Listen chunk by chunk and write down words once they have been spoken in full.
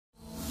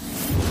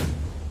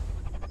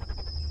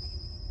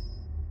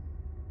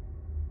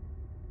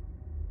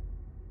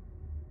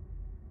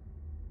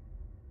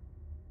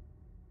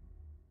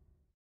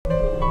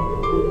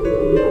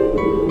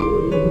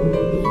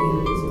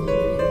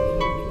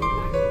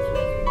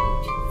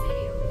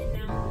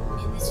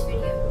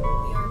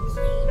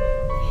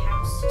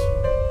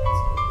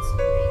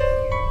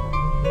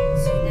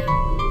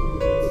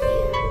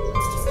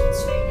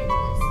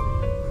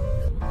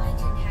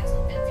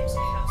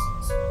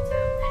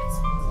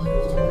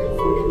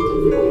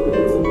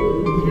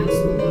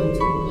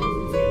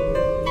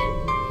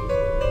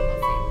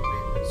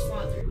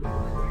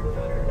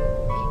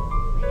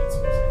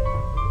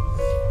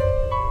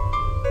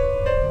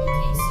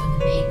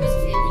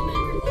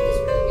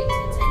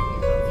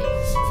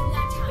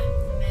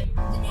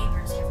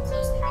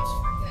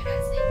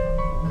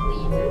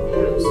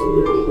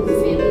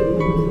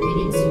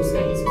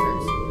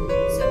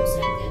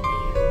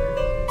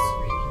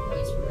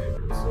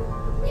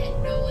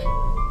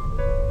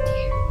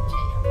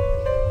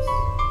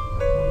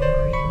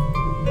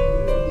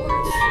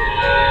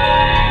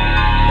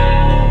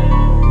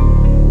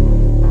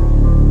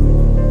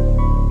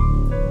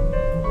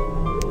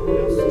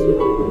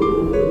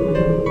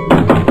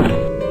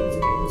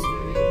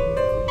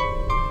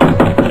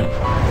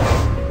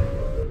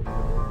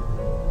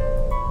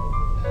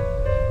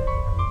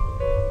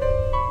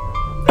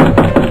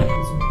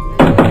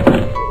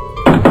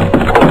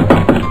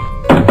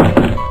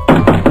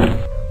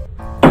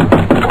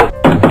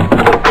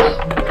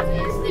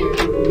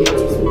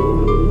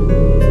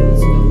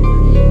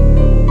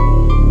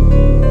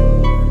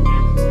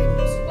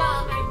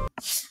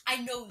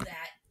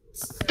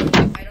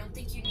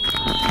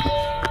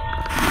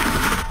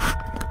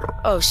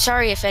Oh,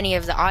 sorry if any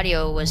of the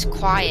audio was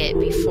quiet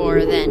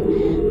before then.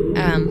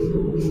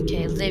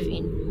 Okay,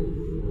 living.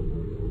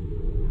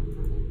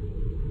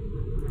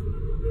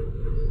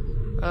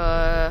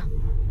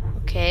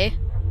 Okay.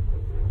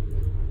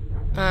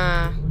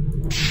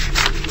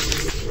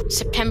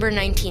 September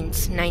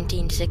 19th,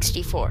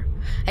 1964.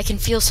 I can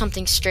feel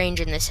something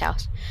strange in this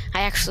house.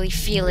 I actually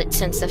feel it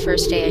since the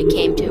first day I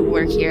came to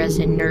work here as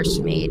a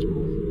nursemaid.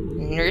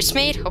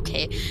 Nursemaid?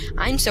 Okay.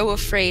 I'm so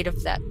afraid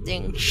of that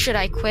thing. Should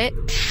I quit?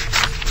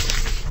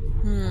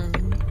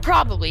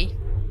 Probably.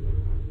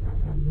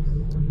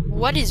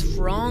 What is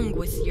wrong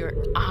with your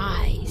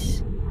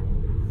eyes?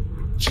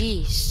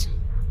 Jeez.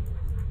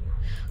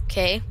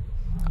 Okay.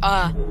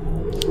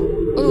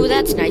 Ooh,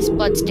 that's nice.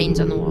 Bloodstains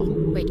on the wall.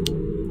 Wait.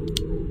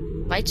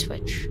 Light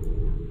switch.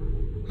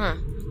 Huh.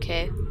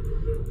 Okay.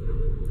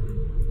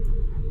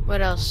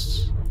 What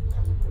else?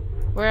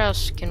 Where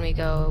else can we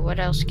go? What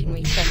else can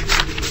we check?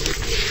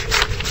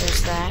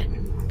 There's that.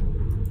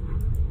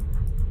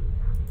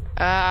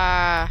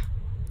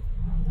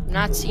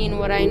 Not seeing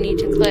what I need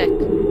to click.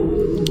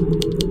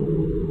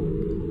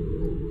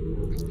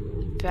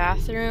 The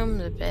bathroom,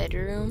 the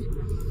bedroom.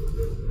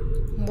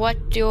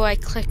 What do I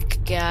click,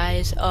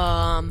 guys?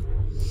 I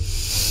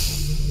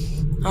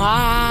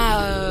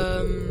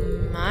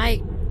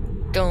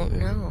don't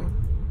know.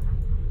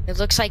 It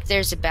looks like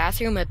there's a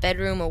bathroom, a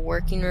bedroom, a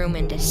working room,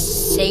 and a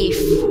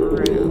safe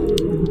room.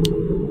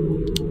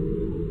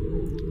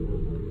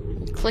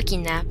 I'm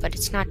clicking that, but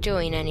it's not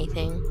doing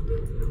anything.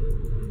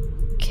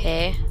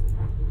 Okay.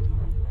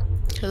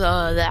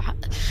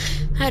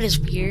 That is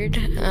weird.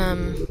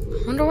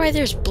 Wonder why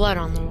there's blood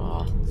on the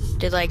wall.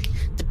 Did, like,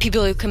 the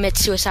people who commit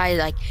suicide,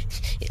 like,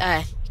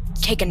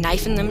 take a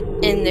knife in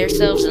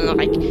themselves and,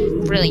 like,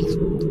 really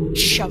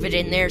shove it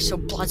in there so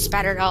blood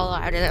spattered all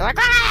out, and they're like,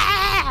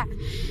 ah!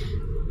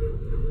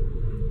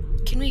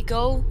 Can we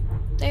go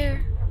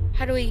there?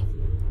 How do we?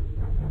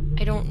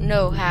 I don't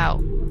know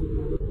how.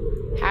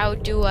 How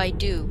do I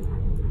do?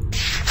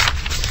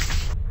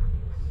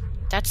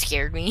 That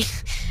scared me.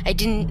 I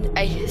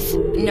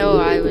know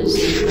I was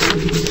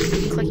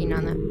clicking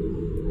on that.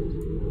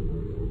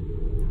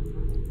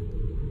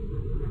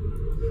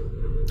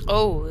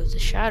 Oh, the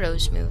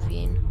shadow's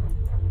moving.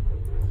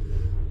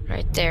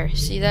 Right there.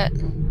 See that?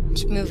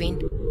 It's moving.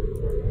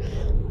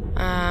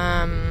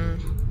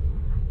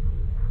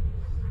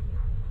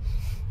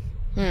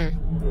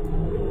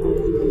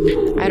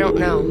 I don't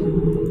know.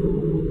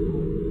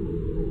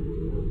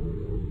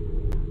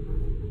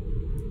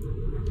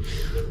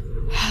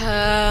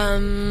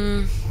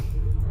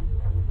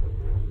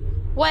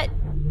 What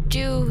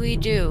do we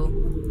do?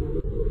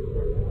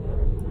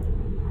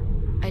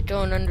 I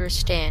don't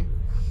understand.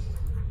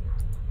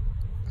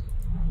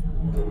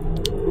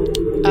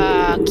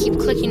 Keep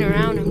clicking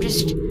around. I'm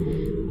just,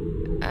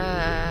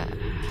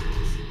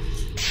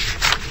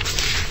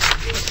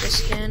 check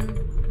this again.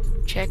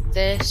 Check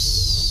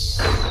this.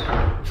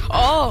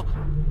 Oh!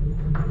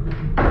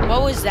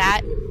 What was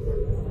that?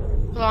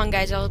 Hold on,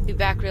 guys. I'll be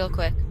back real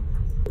quick.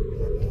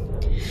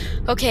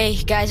 Okay,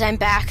 guys, I'm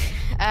back.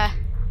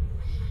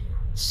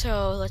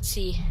 So, let's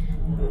see.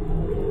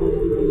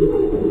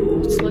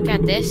 Let's look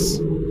at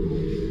this.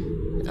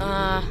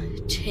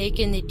 Take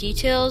in the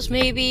details,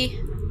 maybe?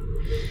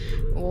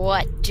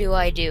 What do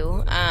I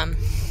do?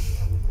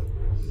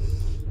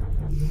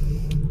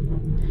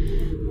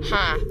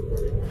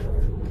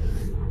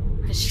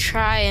 Let's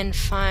try and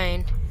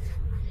find.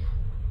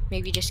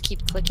 Maybe just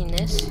keep clicking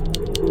this.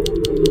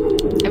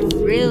 I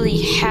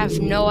really have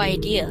no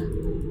idea.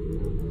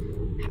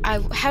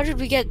 How did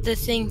we get the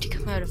thing to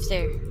come out of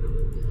there?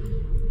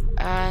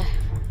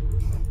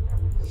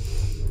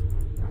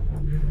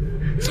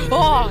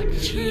 Oh,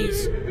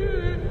 jeez.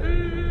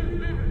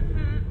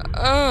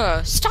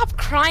 Stop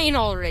crying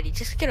already.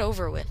 Just get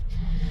over with.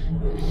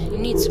 You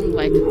need some,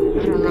 like,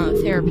 I don't know, a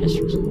therapist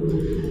or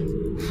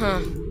something.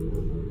 Huh.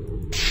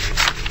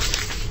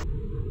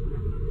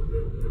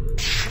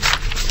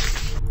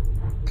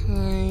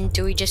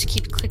 Do we just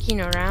keep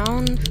clicking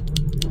around?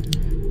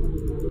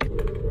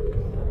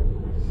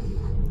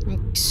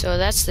 So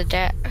that's the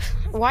dad.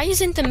 Why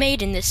isn't the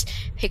maid in this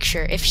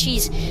picture if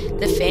she's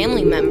the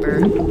family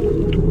member?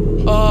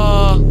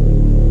 Oh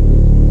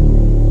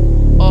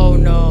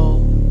no.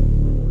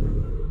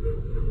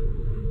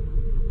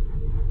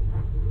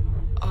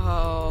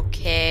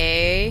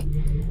 Okay.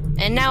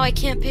 And now I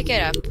can't pick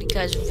it up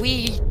because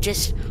we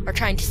just are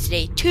trying to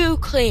stay too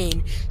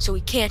clean so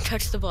we can't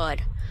touch the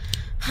blood.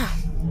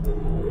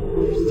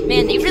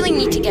 Man, they really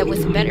need to get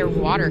with a better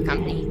water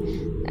company.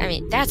 I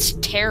mean, that's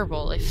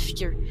terrible if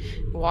your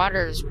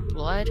water is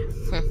blood.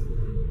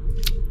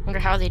 Wonder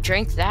how they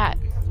drink that.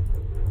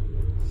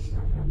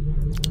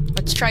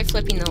 Let's try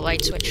flipping the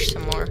light switch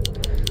some more.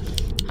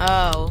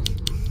 Oh.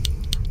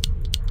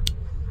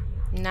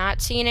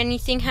 Not seeing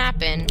anything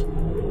happen.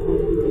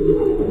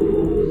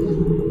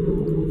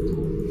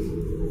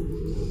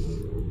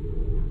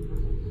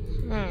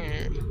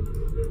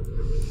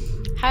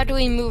 How do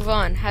we move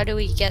on? How do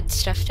we get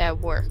stuff to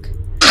work?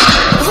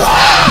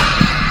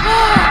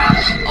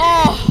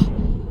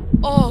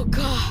 Oh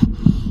god.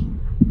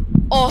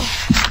 Oh,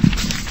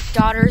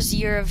 daughter's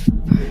year of...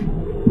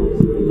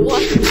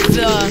 What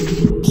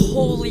the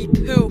holy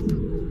poop?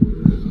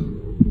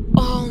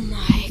 Oh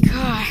my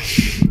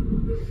gosh.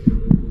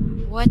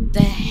 What the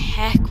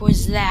heck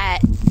was that?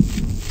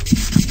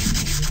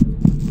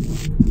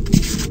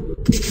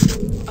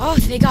 Oh,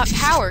 they got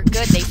power.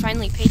 Good, they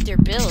finally paid their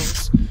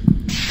bills.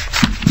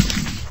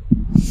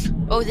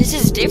 Oh, this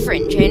is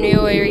different.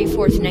 January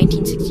 4th,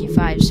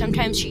 1965.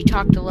 Sometimes she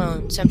talked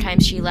alone.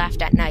 Sometimes she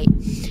laughed at night.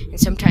 And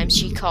sometimes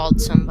she called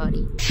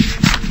somebody.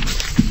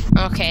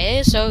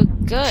 Okay, so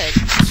good.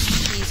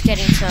 She's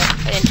getting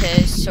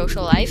into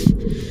social life.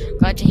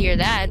 Glad to hear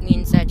that.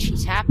 Means that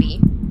she's happy.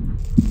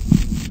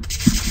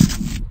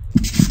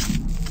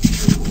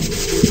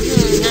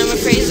 I'm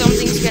afraid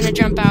something's gonna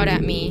jump out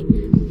at me.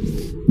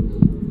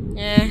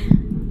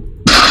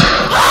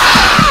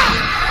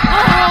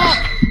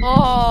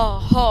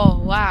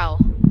 Oh, wow.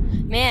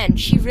 Man,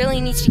 she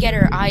really needs to get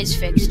her eyes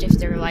fixed if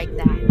they're like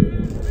that.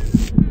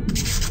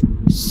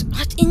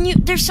 What? And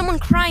there's someone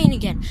crying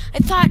again. I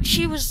thought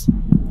she was...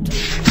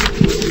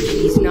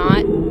 She's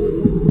not.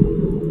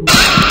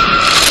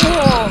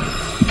 Oh.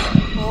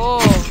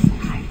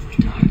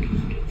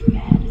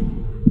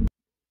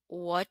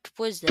 What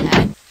was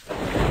that?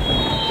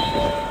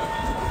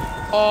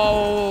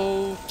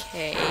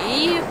 Okay.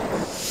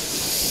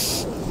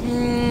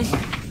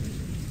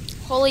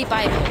 Holy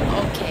Bible,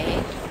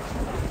 okay.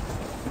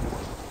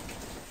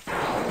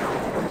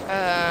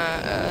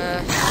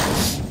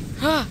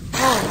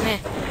 Oh man.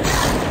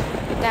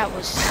 That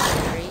was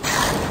scary.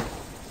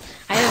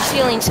 I have a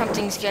feeling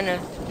something's gonna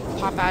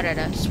pop out at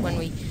us when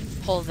we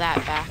pull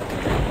that back.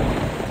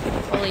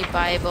 Holy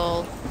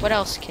Bible. What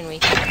else can we...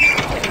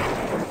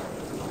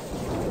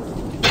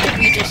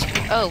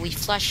 Oh, we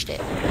flushed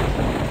it.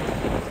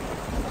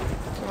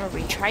 Or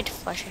we tried to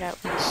flush it at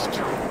least.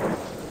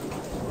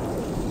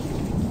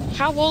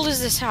 How old is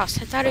this house?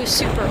 I thought it was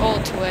super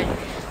old to it.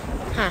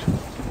 Huh.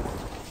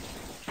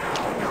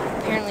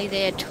 Apparently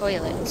they had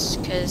toilets,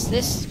 because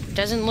this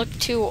doesn't look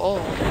too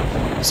old.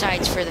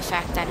 Besides for the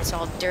fact that it's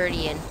all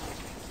dirty and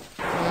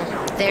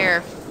there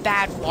are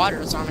bad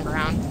waters on the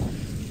ground.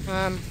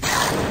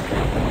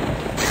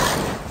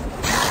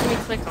 What can we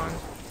click on?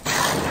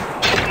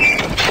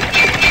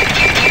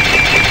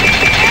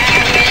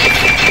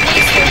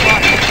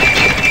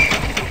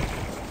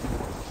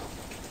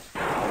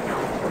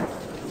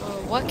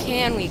 What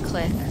can we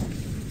click?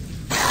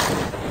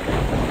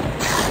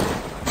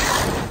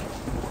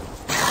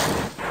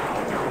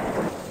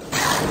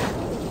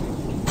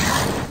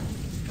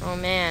 Oh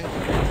man.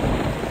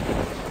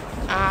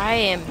 I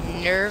am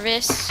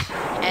nervous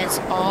as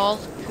all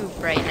poop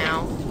right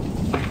now.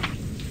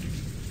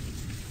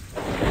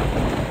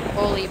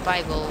 Holy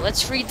Bible.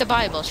 Let's read the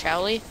Bible,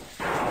 shall we?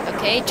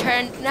 Okay,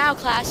 now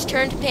class,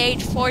 turn to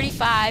page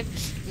 45,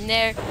 and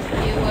there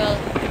you will,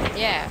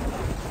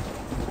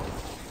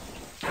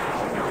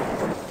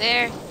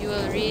 there you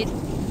will read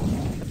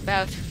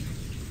about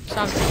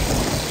something.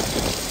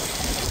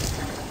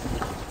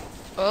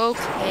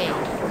 Okay.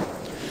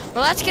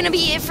 Well, that's gonna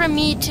be it from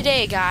me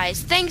today,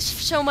 guys. Thanks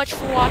so much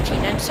for watching.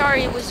 I'm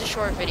sorry it was a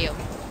short video,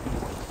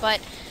 but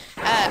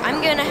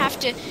I'm gonna have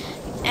to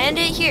end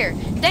it here.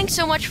 Thanks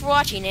so much for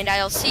watching, and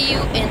I'll see you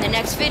in the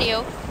next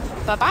video.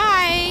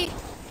 Bye-bye!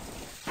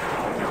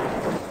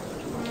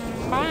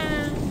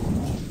 Bye.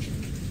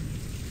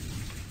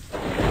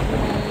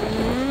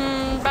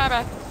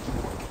 Bye-bye.